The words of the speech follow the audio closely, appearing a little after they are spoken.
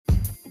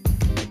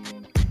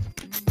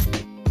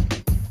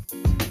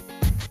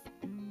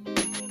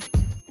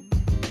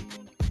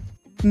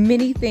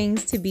Many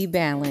things to be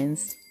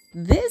balanced.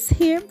 This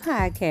here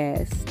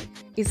podcast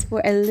is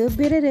for a little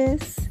bit of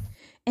this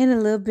and a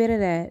little bit of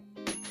that.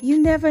 You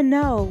never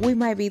know, we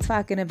might be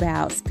talking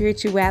about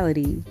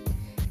spirituality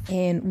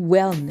and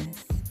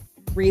wellness,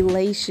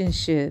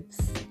 relationships,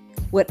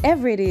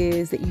 whatever it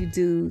is that you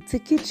do to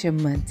get your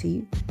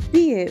money,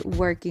 be it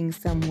working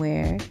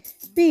somewhere,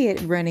 be it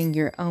running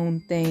your own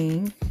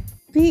thing,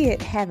 be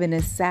it having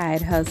a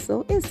side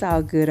hustle. It's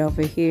all good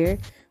over here.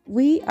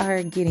 We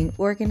are getting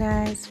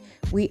organized.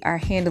 We are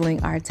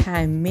handling our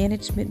time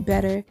management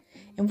better,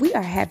 and we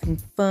are having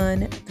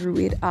fun through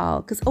it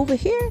all. Because over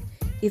here,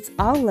 it's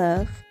all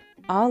love,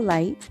 all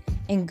light,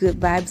 and good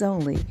vibes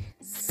only.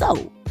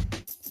 So,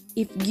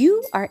 if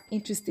you are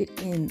interested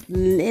in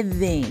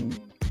living,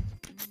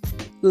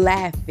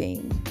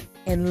 laughing,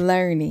 and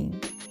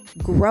learning,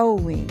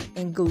 growing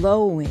and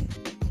glowing,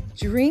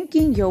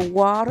 drinking your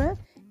water,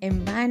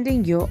 and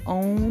minding your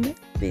own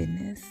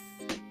business,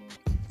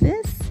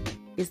 this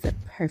is the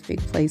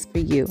perfect place for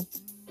you.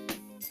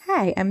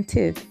 Hi, I'm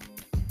Tiff,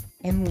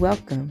 and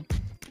welcome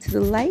to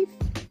the Life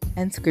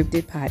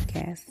Unscripted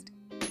podcast.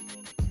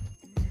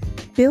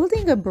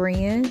 Building a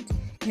brand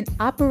and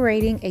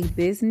operating a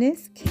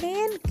business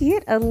can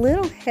get a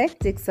little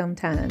hectic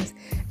sometimes.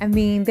 I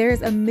mean,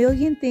 there's a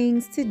million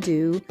things to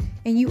do,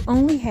 and you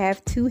only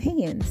have two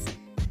hands,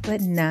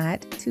 but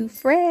not to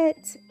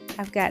fret.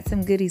 I've got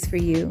some goodies for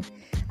you.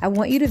 I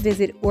want you to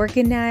visit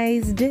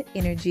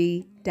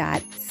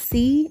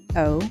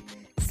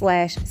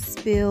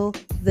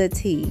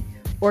organizedenergy.co/spill-the-tea.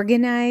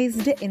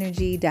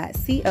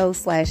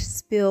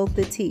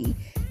 organizedenergy.co/spill-the-tea.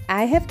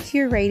 I have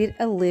curated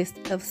a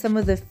list of some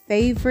of the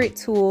favorite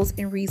tools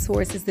and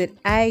resources that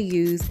I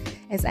use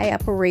as I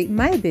operate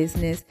my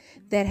business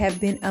that have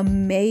been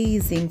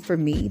amazing for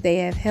me. They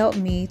have helped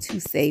me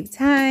to save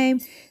time.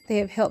 They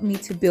have helped me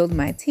to build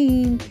my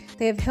team.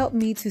 They have helped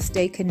me to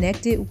stay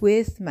connected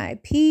with my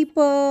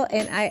people.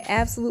 And I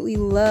absolutely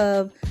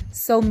love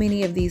so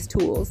many of these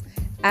tools.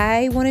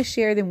 I want to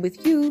share them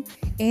with you,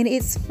 and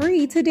it's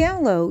free to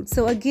download.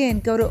 So again,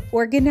 go to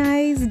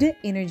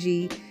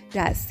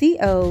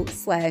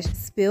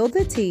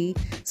organizedenergy.co/spill-the-tea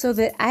so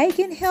that I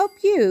can help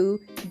you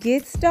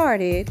get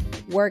started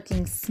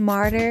working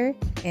smarter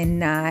and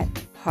not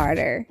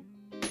harder.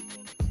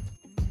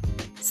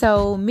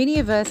 So many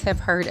of us have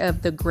heard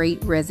of the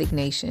Great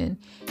Resignation,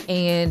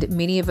 and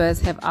many of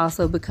us have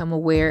also become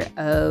aware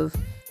of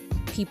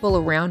people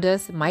around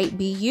us, might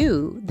be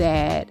you,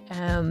 that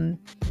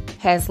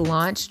has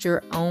launched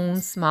your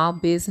own small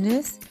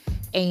business.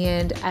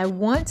 And I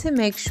want to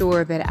make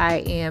sure that I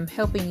am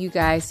helping you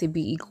guys to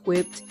be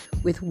equipped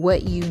with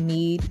what you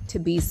need to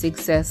be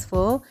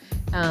successful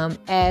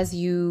as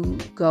you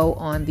go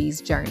on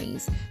these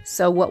journeys.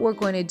 So what we're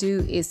going to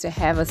do is to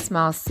have a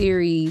small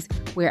series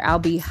where I'll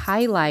be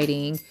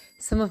highlighting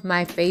some of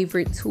my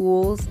favorite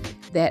tools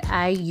that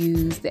I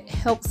use that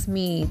helps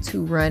me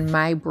to run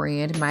my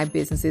brand, my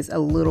businesses a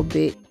little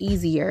bit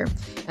easier.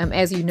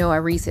 As you know, I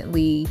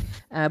recently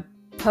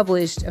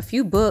published a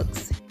few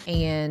books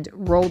and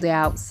rolled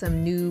out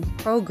some new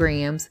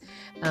programs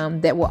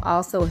that will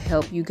also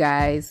help you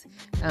guys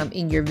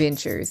in your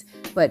ventures.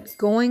 But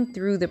going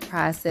through the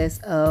process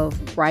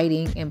of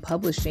writing and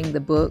publishing the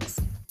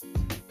books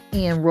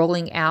and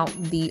rolling out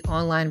the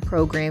online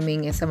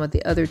programming and some of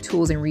the other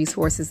tools and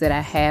resources that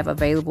I have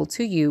available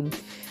to you,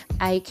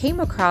 I came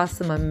across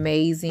some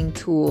amazing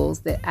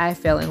tools that I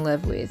fell in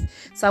love with.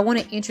 So I want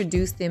to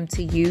introduce them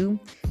to you.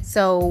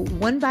 So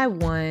one by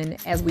one,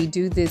 as we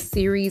do this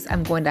series,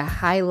 I'm going to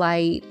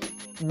highlight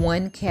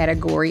one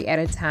category at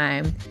a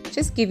time,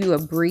 just give you a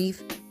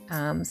brief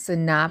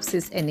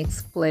synopsis and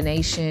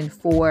explanation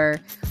for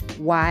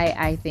why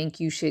I think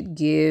you should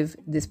give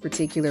this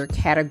particular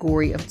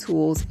category of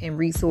tools and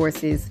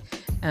resources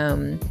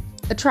a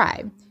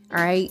try.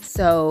 All right,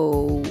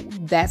 so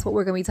that's what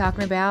we're going to be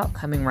talking about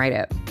coming right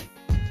up.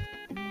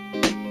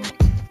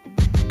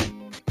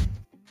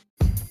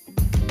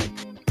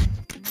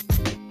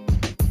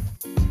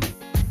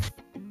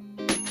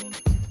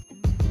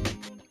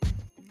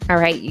 All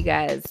right, you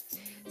guys.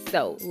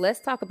 So let's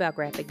talk about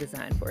graphic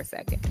design for a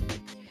second.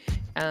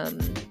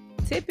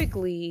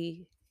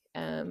 Typically,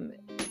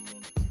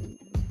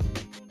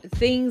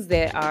 things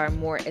that are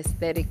more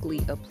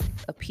aesthetically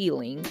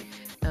appealing,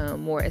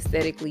 more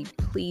aesthetically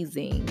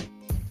pleasing,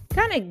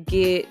 kind of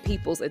get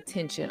people's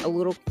attention a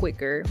little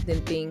quicker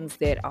than things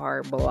that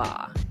are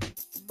blah,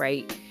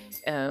 right?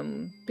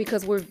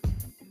 Because we're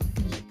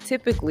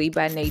typically,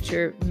 by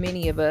nature,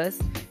 many of us,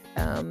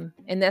 and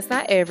that's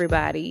not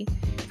everybody,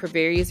 for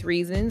various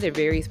reasons or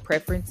various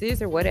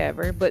preferences or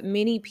whatever, but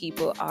many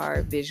people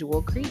are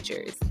visual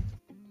creatures.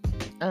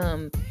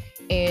 And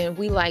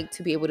we like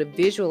to be able to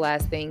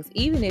visualize things,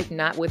 even if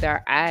not with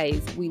our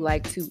eyes, we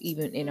like to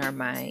even in our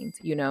minds,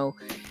 you know.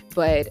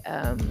 But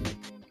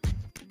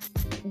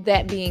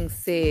that being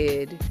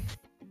said,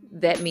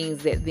 that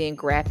means that then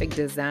graphic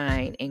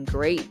design and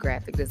great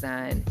graphic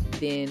design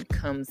then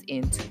comes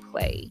into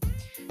play.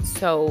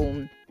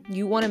 So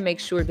you want to make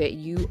sure that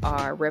you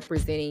are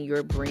representing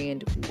your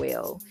brand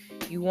well.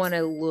 You want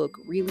to look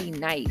really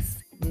nice,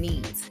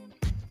 neat,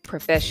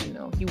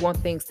 professional. You want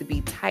things to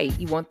be tight.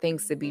 You want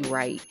things to be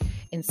right.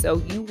 And so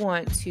you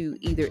want to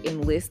either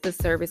enlist the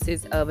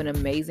services of an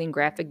amazing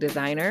graphic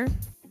designer,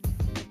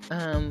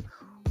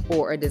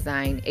 or a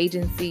design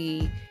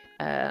agency,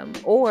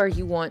 or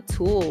you want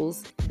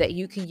tools that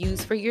you can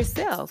use for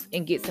yourself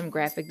and get some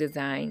graphic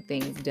design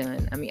things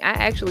done. I mean, I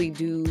actually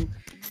do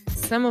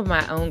some of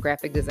my own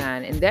graphic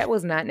design, and that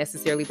was not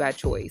necessarily by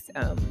choice.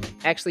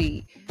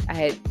 Actually, I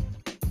had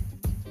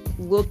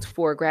looked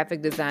for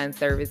graphic design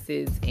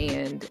services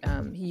and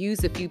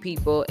used a few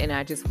people, and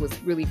I just was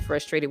really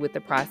frustrated with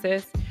the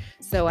process.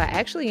 So I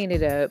actually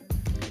ended up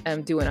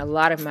doing a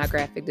lot of my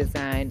graphic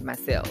design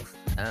myself.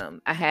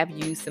 I have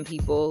used some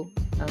people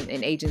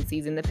in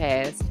agencies in the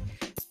past,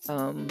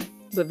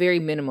 but very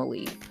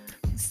minimally.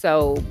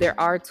 So there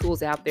are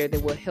tools out there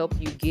that will help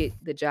you get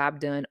the job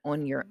done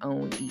on your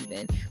own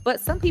even. But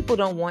some people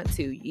don't want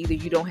to. Either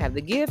you don't have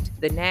the gift,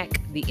 the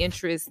knack, the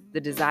interest,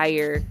 the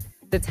desire,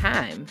 the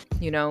time,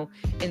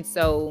 And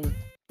so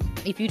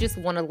if you just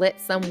want to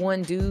let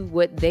someone do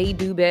what they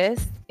do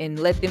best and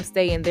let them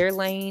stay in their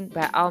lane,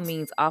 by all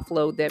means,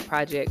 offload that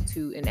project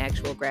to an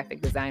actual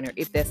graphic designer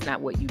if that's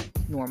not what you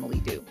normally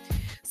do.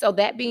 So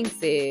that being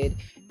said,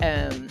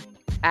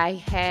 I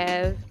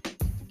have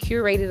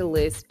curated a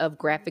list of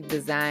graphic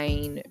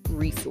design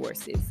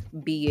resources,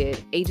 be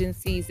it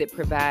agencies that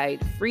provide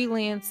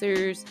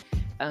freelancers,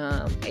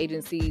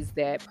 agencies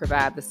that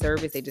provide the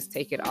service, they just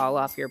take it all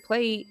off your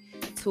plate,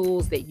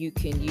 tools that you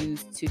can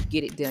use to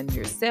get it done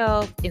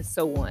yourself, and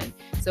so on.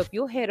 So if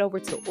you'll head over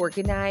to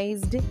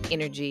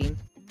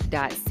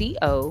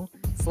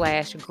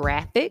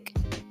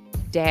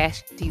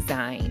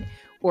organizedenergy.co/graphic-design,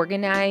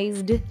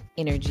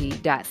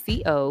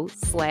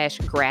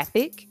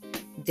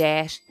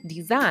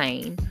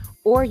 organizedenergy.co/graphic-design,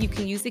 or you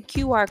can use the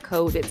QR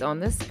code that's on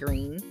the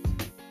screen.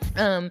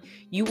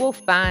 You will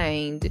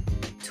find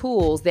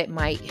tools that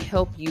might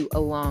help you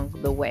along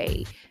the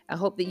way. I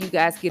hope that you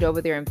guys get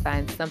over there and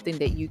find something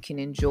that you can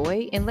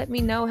enjoy, and let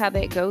me know how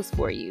that goes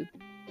for you.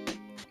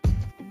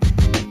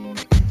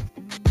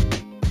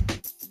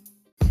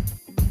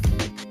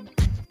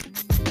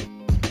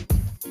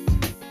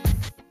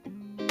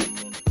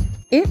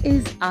 It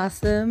is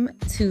awesome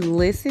to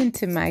listen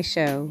to my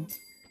show,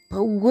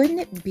 but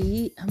wouldn't it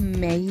be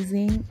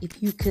amazing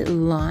if you could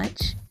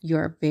launch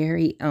your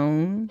very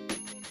own?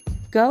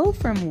 Go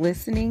from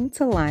listening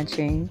to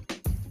launching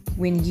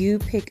when you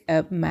pick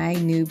up my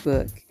new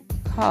book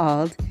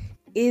called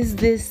Is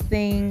This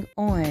Thing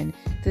On?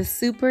 The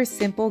Super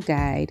Simple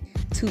Guide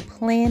to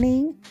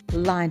Planning,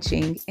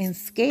 Launching, and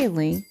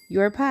Scaling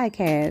Your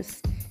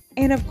Podcast.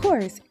 And of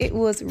course, it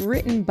was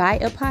written by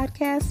a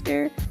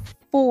podcaster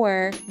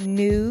for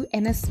new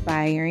and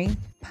aspiring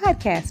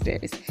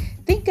podcasters.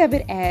 Think of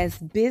it as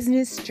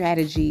business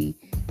strategy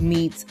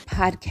meets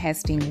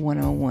podcasting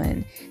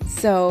 101.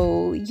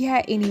 So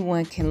yeah,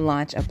 anyone can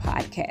launch a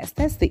podcast.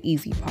 That's the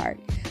easy part.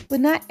 But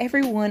not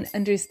everyone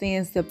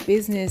understands the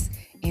business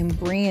and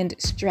brand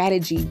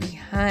strategy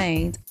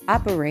behind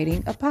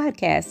operating a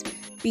podcast.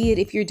 Be it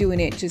if you're doing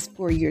it just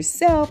for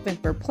yourself and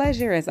for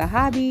pleasure as a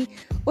hobby,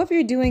 or if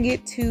you're doing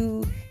it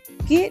to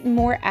get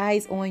more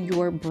eyes on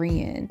your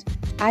brand.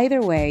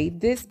 Either way,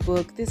 this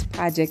book, this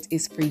project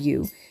is for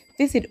you.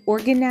 Visit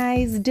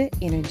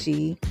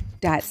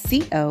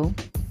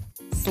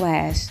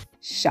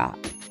organizedenergy.co/shop.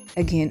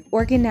 Again,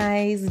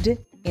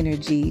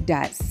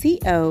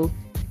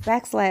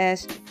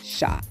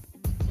 organizedenergy.co/shop.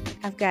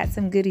 I've got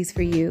some goodies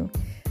for you.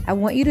 I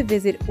want you to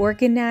visit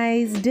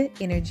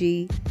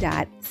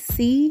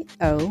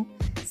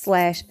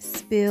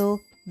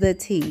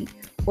organizedenergy.co/spill-the-tea.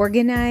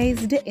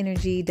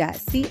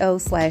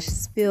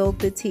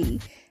 organizedenergy.co/spill-the-tea.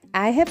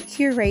 I have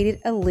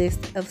curated a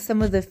list of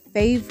some of the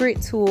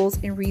favorite tools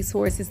and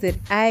resources that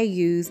I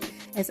use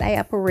as I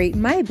operate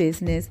my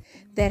business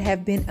that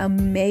have been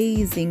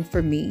amazing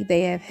for me.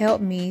 They have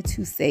helped me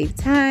to save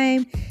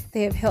time.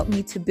 They have helped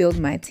me to build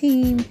my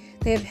team.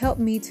 They have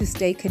helped me to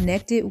stay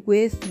connected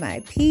with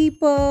my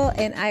people.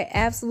 And I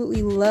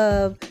absolutely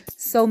love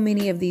so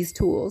many of these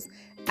tools.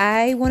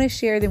 I want to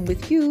share them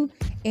with you,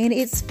 and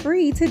it's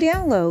free to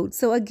download.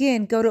 So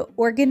again, go to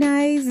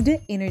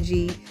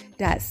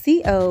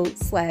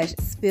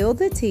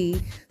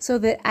organizedenergy.co/spill-the-tea so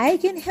that I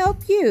can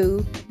help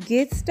you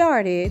get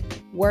started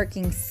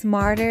working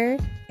smarter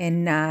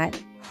and not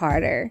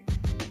harder.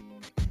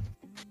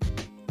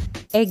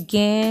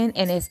 Again,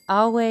 and as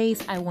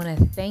always, I want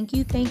to thank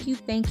you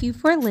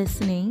for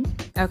listening.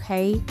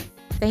 Okay?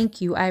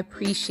 Thank you. I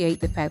appreciate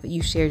the fact that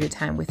you shared your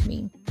time with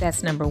me.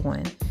 That's number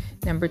one.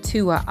 Number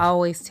two, I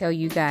always tell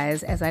you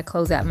guys as I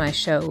close out my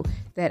show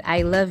that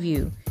I love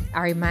you.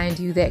 I remind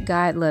you that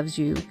God loves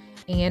you.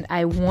 And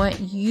I want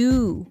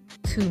you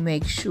to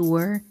make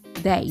sure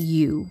that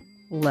you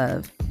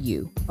love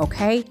you.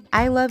 Okay?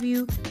 I love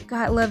you.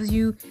 God loves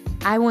you.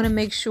 I want to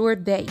make sure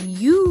that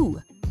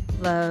you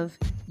love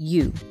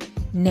you.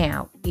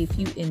 Now, if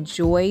you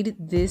enjoyed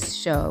this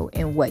show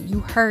and what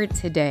you heard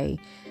today,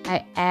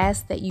 I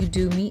ask that you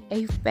do me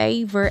a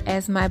favor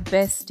as my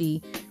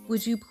bestie.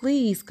 Would you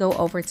please go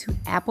over to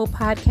Apple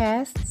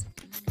Podcasts,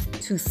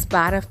 to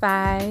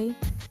Spotify,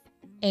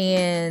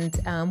 And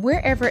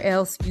wherever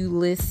else you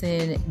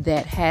listen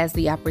that has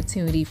the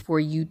opportunity for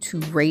you to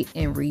rate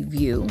and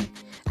review.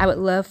 I would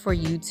love for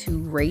you to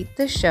rate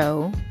the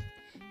show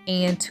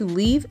and to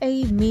leave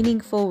a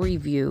meaningful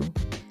review.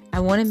 I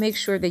want to make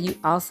sure that you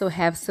also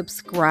have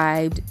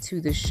subscribed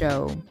to the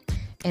show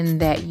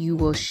and that you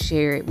will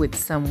share it with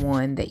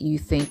someone that you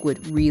think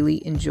would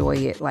really enjoy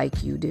it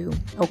like you do.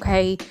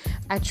 Okay?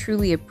 I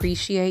truly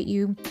appreciate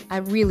you. I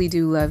really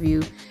do love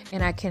you.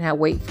 And I cannot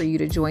wait for you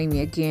to join me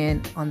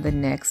again on the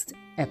next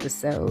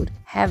episode.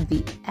 Have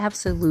the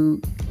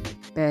absolute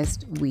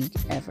best week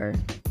ever.